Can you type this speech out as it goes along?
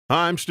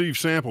Hi, I'm Steve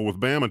Sample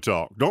with Bama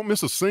Talk. Don't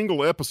miss a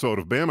single episode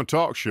of Bama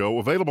Talk Show,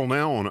 available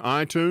now on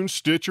iTunes,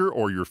 Stitcher,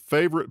 or your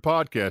favorite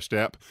podcast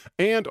app,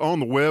 and on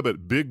the web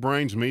at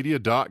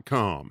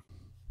bigbrainsmedia.com.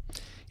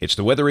 It's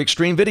the Weather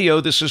Xtreme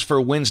video. This is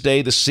for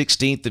Wednesday, the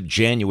 16th of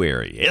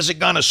January. Is it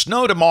going to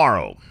snow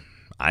tomorrow?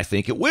 I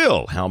think it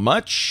will. How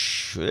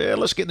much?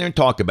 Let's get in there and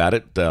talk about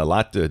it. A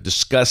lot to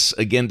discuss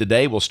again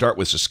today. We'll start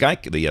with the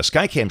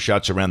Skycam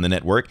shots around the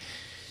network.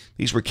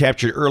 These were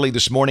captured early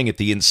this morning at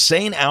the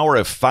insane hour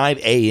of 5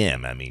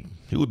 a.m. I mean,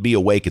 who would be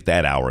awake at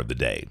that hour of the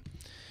day?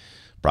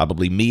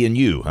 Probably me and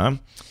you, huh?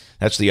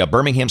 That's the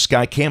Birmingham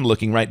Skycam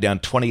looking right down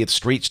 20th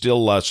Street.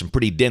 Still some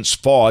pretty dense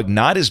fog.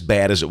 Not as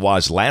bad as it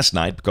was last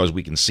night because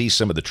we can see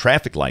some of the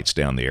traffic lights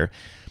down there.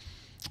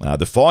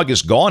 The fog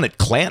is gone at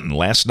Clanton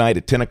last night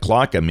at 10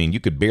 o'clock. I mean, you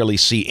could barely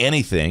see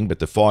anything, but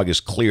the fog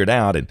is cleared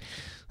out. And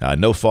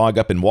no fog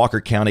up in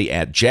Walker County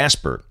at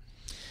Jasper.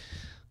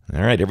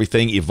 All right,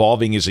 everything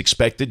evolving as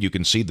expected. You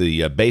can see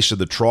the base of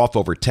the trough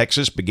over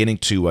Texas beginning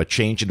to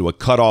change into a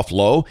cutoff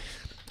low.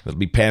 It'll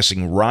be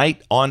passing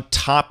right on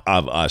top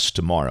of us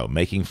tomorrow,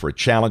 making for a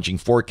challenging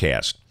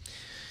forecast.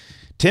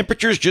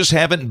 Temperatures just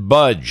haven't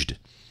budged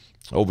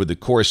over the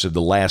course of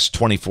the last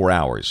 24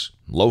 hours.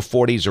 Low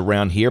 40s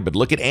around here, but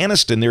look at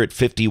Anniston. They're at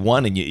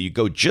 51, and you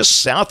go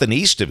just south and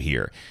east of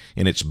here,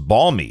 and it's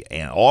balmy.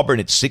 And Auburn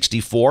at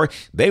 64.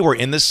 They were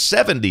in the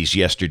 70s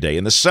yesterday,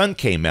 and the sun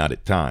came out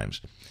at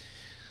times.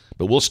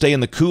 But we'll stay in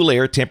the cool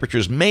air.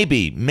 Temperatures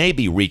maybe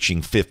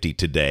reaching 50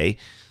 today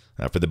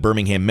for the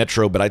Birmingham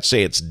Metro, but I'd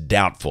say it's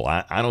doubtful.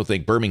 I don't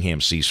think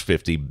Birmingham sees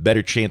 50.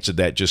 Better chance of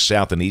that just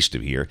south and east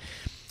of here.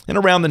 And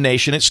around the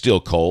nation, it's still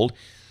cold.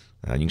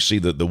 You can see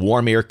the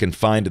warm air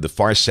confined to the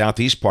far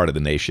southeast part of the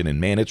nation, and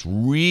man, it's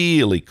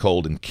really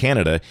cold in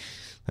Canada.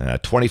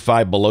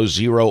 25 below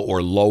zero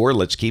or lower.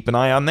 Let's keep an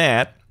eye on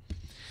that.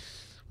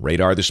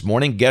 Radar this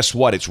morning. Guess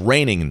what? It's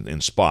raining in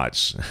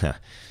spots.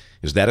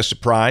 Is that a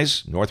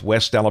surprise?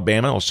 Northwest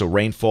Alabama, also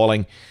rain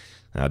falling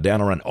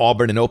down around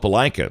Auburn and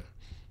Opelika.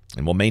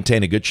 And we'll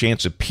maintain a good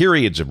chance of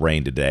periods of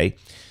rain today.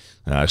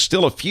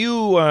 Still a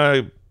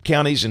few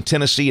counties in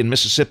Tennessee and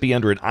Mississippi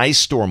under an ice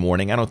storm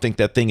warning. I don't think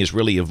that thing has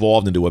really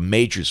evolved into a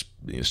major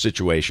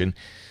situation.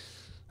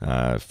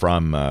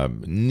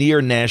 From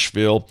near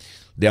Nashville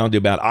down to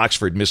about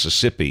Oxford,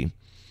 Mississippi.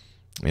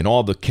 And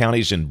all the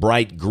counties in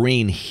bright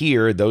green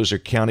here, those are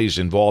counties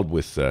involved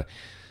with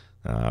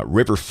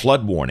river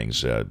flood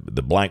warnings,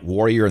 the Black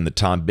Warrior and the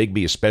Tom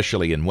Bigby,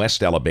 especially in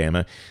West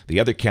Alabama. The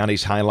other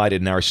counties highlighted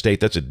in our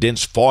state, that's a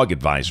dense fog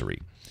advisory.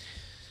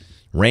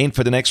 Rain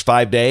for the next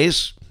 5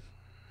 days,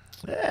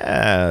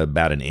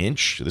 about an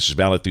inch. This is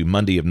valid through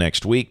Monday of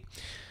next week.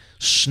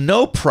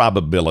 Snow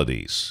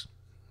probabilities.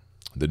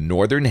 The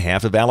northern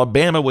half of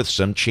Alabama with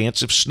some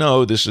chance of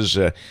snow. This is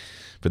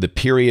for the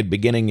period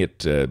beginning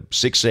at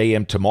 6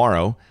 a.m.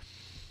 tomorrow.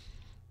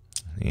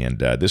 And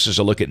this is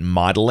a look at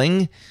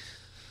modeling.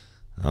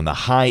 On the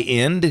high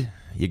end,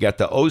 you got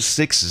the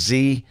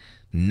 06Z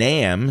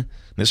NAM.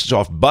 This is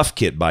off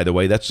BuffKit, by the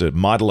way. That's a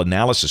model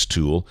analysis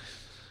tool.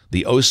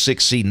 The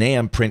 06Z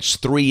NAM prints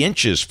 3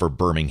 inches for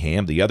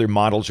Birmingham. The other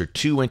models are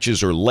 2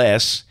 inches or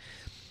less.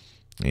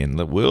 And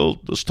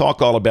let's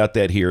talk all about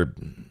that here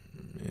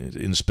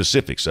in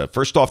specifics.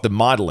 First off, the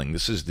modeling.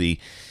 This is the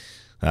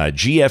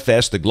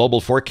GFS, the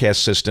Global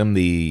Forecast System,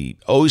 the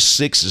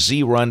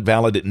 06Z run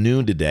valid at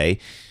noon today.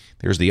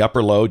 There's the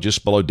upper low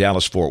just below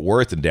Dallas-Fort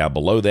Worth, and down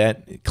below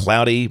that,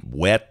 cloudy,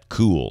 wet,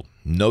 cool.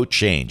 No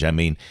change. I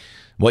mean,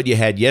 what you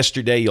had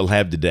yesterday, you'll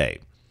have today.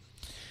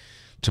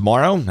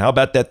 Tomorrow, how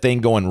about that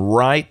thing going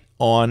right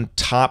on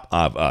top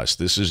of us?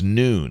 This is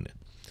noon.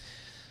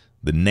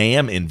 The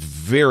NAM in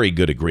very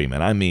good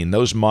agreement. I mean,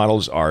 those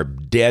models are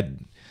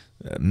dead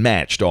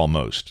matched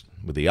almost,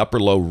 with the upper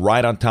low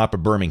right on top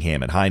of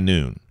Birmingham at high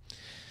noon.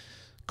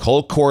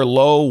 Cold core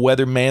low,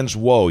 weatherman's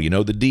woe. You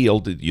know the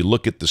deal. You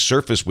look at the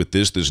surface with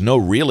this, there's no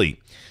really,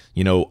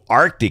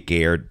 Arctic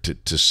air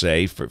to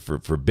say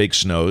for big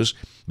snows.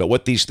 But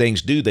what these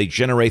things do, they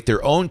generate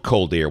their own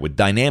cold air with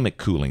dynamic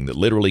cooling, that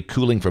literally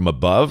cooling from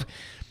above.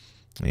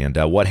 And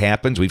what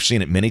happens, we've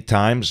seen it many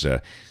times.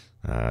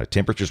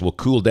 Temperatures will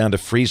cool down to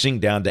freezing,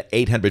 down to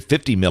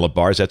 850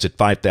 millibars. That's at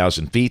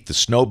 5,000 feet. The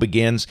snow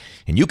begins,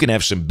 and you can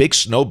have some big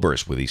snow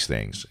bursts with these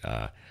things.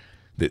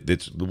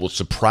 That will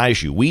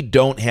surprise you. We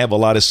don't have a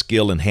lot of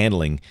skill in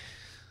handling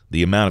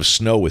the amount of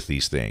snow with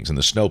these things and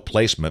the snow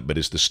placement, but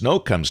as the snow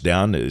comes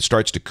down, it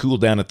starts to cool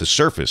down at the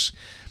surface,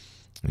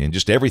 and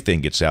just everything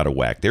gets out of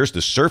whack. There's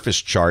the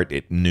surface chart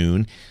at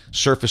noon.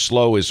 Surface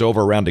low is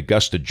over around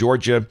Augusta,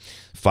 Georgia,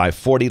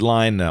 540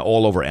 line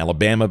all over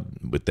Alabama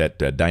with that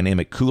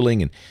dynamic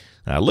cooling,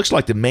 and looks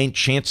like the main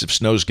chance of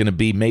snow is going to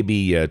be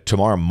maybe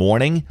tomorrow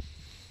morning.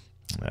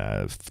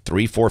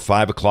 3, 4,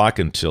 5 o'clock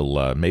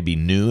until maybe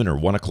noon or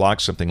 1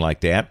 o'clock, something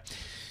like that.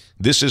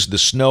 This is the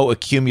snow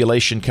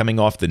accumulation coming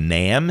off the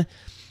NAM,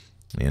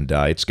 and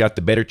it's got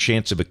the better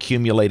chance of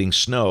accumulating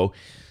snow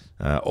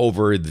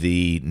over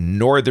the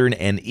northern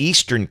and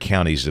eastern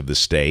counties of the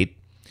state,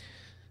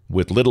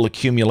 with little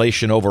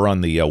accumulation over on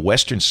the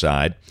western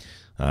side.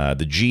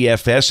 The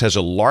GFS has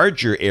a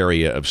larger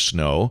area of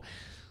snow.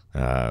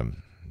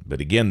 But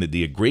again,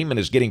 the agreement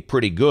is getting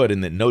pretty good,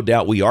 and that no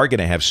doubt we are going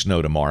to have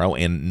snow tomorrow,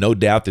 and no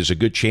doubt there's a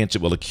good chance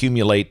it will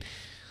accumulate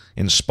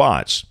in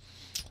spots.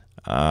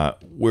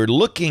 We're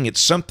looking at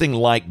something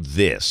like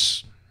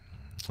this.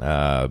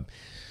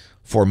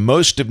 For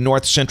most of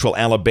north central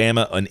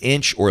Alabama, an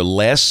inch or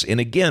less. And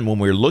again, when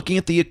we're looking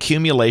at the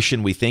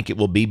accumulation, we think it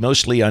will be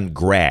mostly on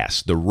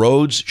grass. The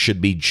roads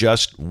should be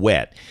just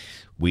wet.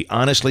 We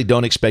honestly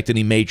don't expect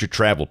any major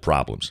travel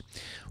problems.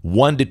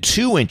 1 to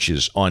 2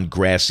 inches on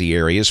grassy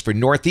areas for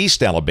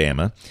northeast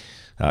Alabama,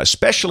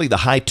 especially the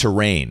high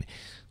terrain.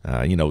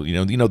 You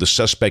know the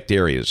suspect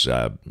areas,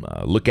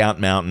 Lookout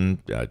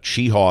Mountain,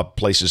 Cheehaw,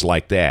 places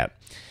like that.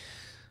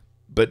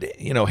 But,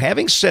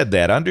 having said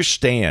that,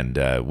 understand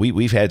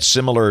we've had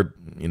similar,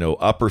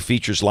 upper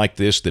features like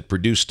this that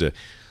produced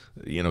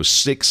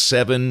 6,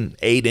 7,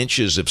 8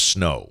 inches of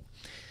snow,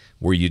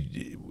 where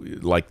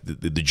like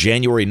the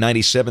January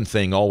 97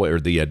 thing,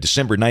 or the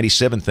December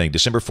 97 thing,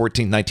 December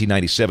 14th,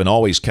 1997,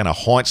 always kind of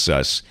haunts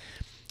us.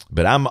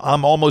 But I'm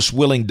almost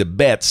willing to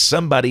bet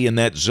somebody in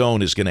that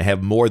zone is going to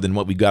have more than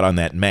what we got on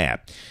that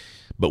map.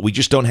 But we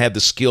just don't have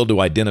the skill to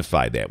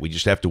identify that. We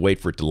just have to wait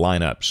for it to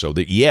line up. So,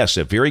 yes,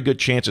 a very good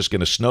chance it's going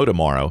to snow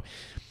tomorrow.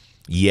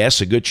 Yes,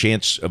 a good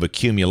chance of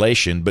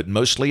accumulation, but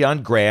mostly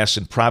on grass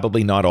and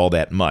probably not all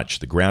that much.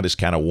 The ground is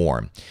kind of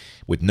warm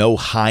with no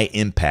high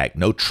impact,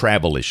 no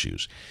travel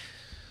issues.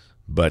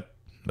 But,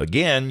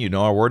 again,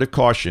 our word of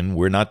caution,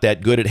 we're not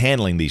that good at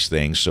handling these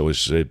things. So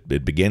as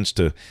it begins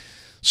to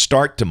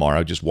start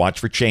tomorrow, just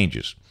watch for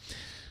changes.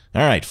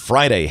 All right,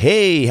 Friday.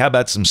 Hey, how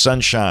about some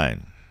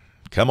sunshine?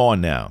 Come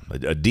on now.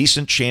 A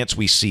decent chance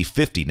we see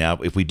 50. Now,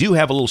 if we do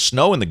have a little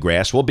snow in the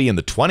grass, we'll be in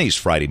the 20s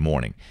Friday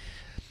morning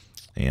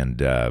and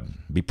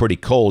be pretty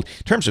cold.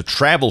 In terms of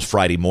travel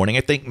Friday morning,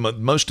 I think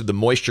most of the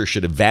moisture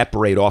should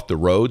evaporate off the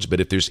roads, but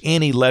if there's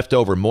any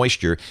leftover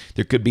moisture,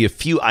 there could be a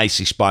few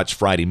icy spots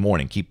Friday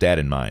morning. Keep that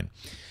in mind.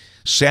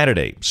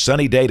 Saturday,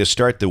 sunny day to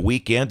start the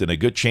weekend, and a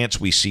good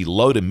chance we see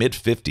low to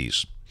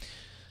mid-50s.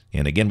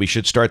 And again, we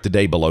should start the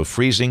day below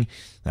freezing.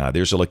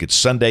 There's a look at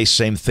Sunday,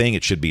 same thing.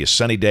 It should be a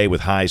sunny day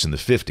with highs in the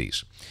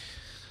 50s.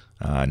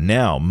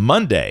 Now,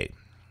 Monday,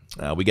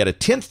 we got a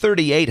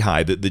 1038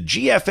 high. The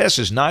GFS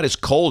is not as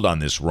cold on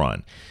this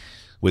run.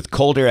 With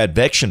cold air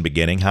advection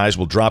beginning, highs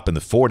will drop in the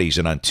 40s.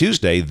 And on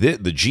Tuesday, the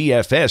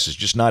GFS is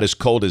just not as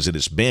cold as it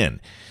has been.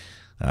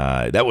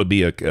 That would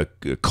be a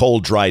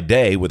cold, dry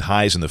day with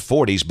highs in the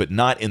 40s, but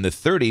not in the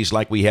 30s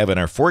like we have in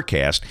our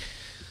forecast.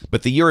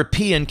 But the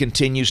European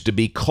continues to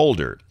be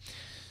colder.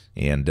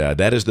 And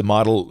that is the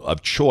model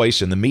of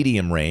choice in the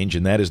medium range,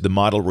 and that is the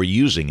model we're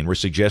using. And we're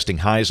suggesting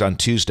highs on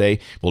Tuesday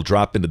will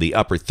drop into the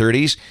upper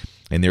 30s.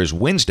 And there's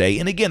Wednesday.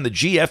 And again, the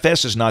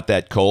GFS is not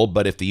that cold,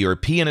 but if the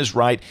European is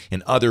right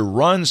and other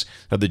runs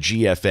of the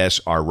GFS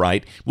are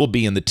right, we'll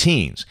be in the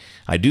teens.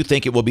 I do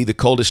think it will be the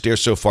coldest air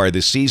so far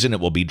this season.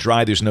 It will be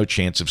dry. There's no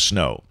chance of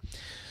snow.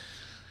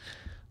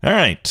 All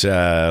right,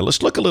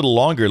 let's look a little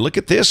longer. Look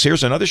at this.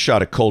 Here's another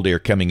shot of cold air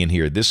coming in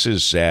here. This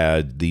is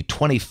the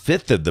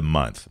 25th of the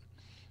month.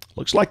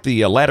 Looks like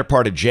the latter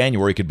part of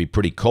January could be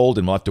pretty cold,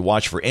 and we'll have to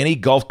watch for any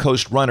Gulf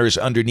Coast runners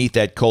underneath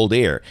that cold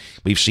air.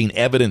 We've seen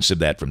evidence of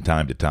that from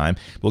time to time.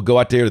 We'll go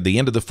out there to the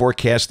end of the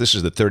forecast. This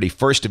is the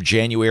 31st of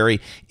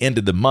January, end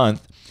of the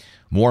month.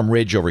 Warm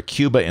ridge over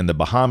Cuba and the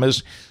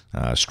Bahamas.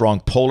 Strong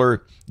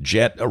polar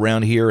jet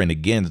around here. And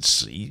again,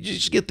 you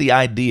just get the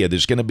idea.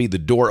 There's going to be the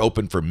door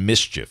open for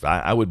mischief.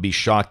 I would be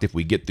shocked if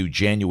we get through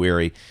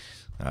January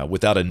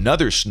without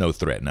another snow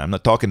threat. Now, I'm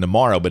not talking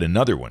tomorrow, but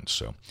another one.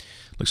 So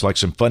looks like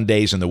some fun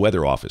days in the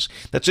weather office.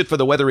 That's it for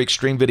the Weather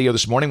Xtreme video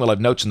this morning. We'll have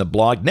notes in the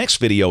blog. Next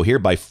video here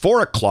by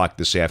 4 o'clock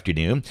this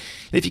afternoon. And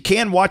if you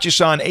can, watch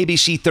us on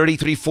ABC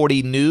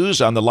 3340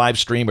 News on the live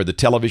stream or the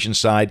television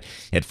side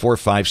at 4,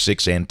 5,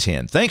 6, and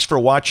 10. Thanks for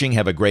watching.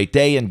 Have a great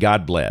day, and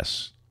God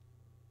bless.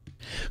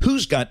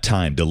 Who's got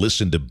time to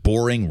listen to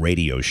boring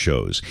radio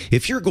shows?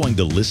 If you're going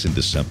to listen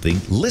to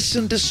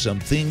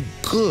something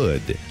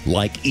good,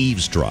 like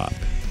Eavesdrop.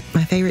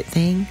 My favorite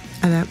thing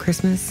about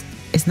Christmas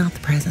is not the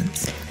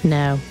presents.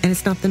 No. And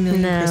it's not the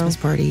million Christmas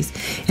parties.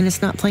 And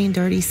it's not playing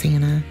Dirty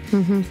Santa.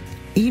 Mm-hmm.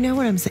 You know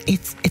what I'm saying?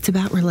 It's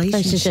about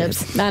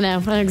relationships. I know.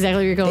 I know exactly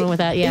where you're going with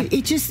that, yeah.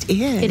 It just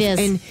is. It is.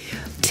 And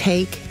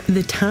take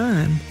the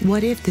time.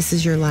 What if this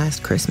is your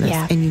last Christmas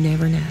and you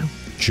never know?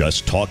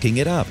 Just talking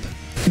it up.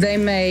 They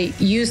may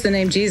use the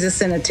name Jesus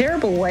in a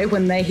terrible way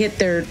when they hit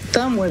their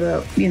thumb with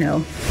a,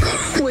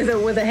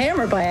 with a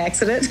hammer by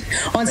accident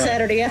on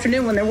Saturday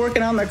afternoon when they're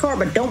working on their car.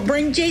 But don't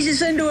bring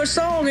Jesus into a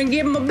song and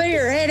give him a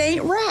beer. It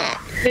ain't right.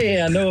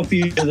 Hey, I know a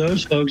few of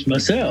those folks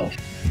myself.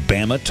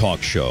 Bama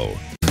Talk Show.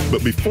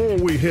 But before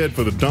we head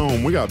for the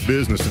Dome, we got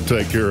business to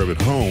take care of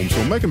at home.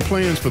 So making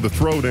plans for the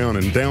throwdown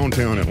in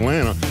downtown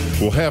Atlanta,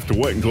 we'll have to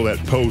wait until that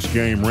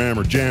post-game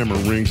rammer jammer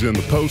rings in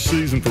the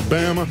postseason for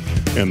Bama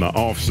and the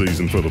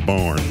offseason for the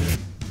Barn.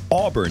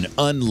 Auburn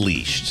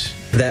Unleashed.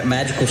 That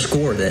magical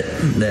score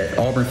that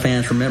Auburn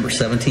fans remember,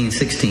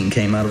 17-16,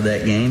 came out of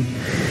that game,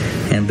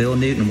 and Bill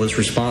Newton was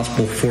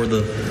responsible for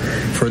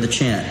the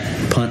chant.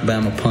 Punt,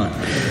 Bama, punt.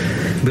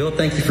 Bill,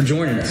 thank you for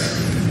joining us.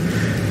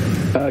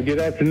 Good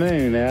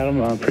afternoon,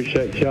 Adam. I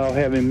appreciate y'all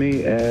having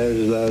me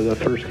as the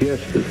first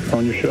guest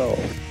on your show.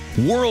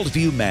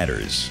 Worldview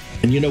Matters.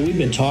 And, we've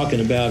been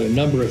talking about a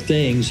number of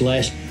things.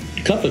 Last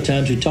couple of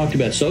times we talked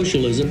about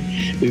socialism.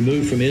 We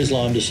moved from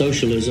Islam to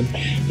socialism,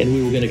 and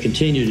we were going to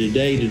continue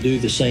today to do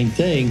the same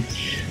thing.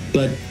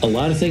 But a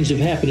lot of things have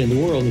happened in the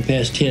world in the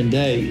past 10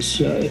 days.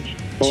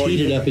 It's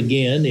heated up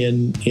again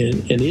in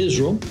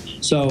Israel.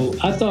 So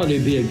I thought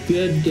it'd be a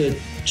good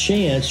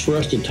chance for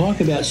us to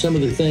talk about some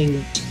of the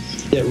things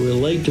that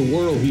relate to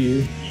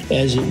worldview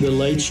as it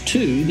relates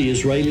to the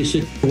Israeli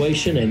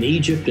situation and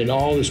Egypt and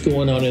all that's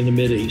going on in the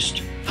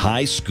Mideast.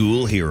 High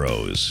school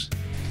heroes.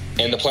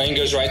 And the plane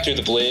goes right through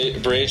the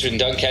bridge and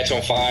doesn't catch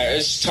on fire.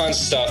 It's tons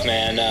of stuff,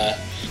 man.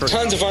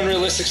 Tons of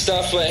unrealistic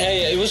stuff, but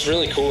hey, it was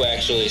really cool,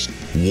 actually.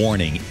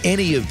 Warning,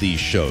 any of these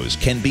shows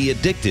can be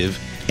addictive,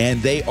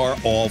 and they are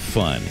all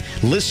fun.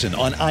 Listen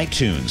on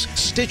iTunes,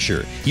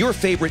 Stitcher, your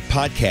favorite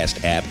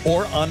podcast app,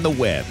 or on the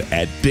web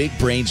at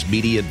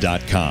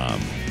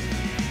bigbrainsmedia.com.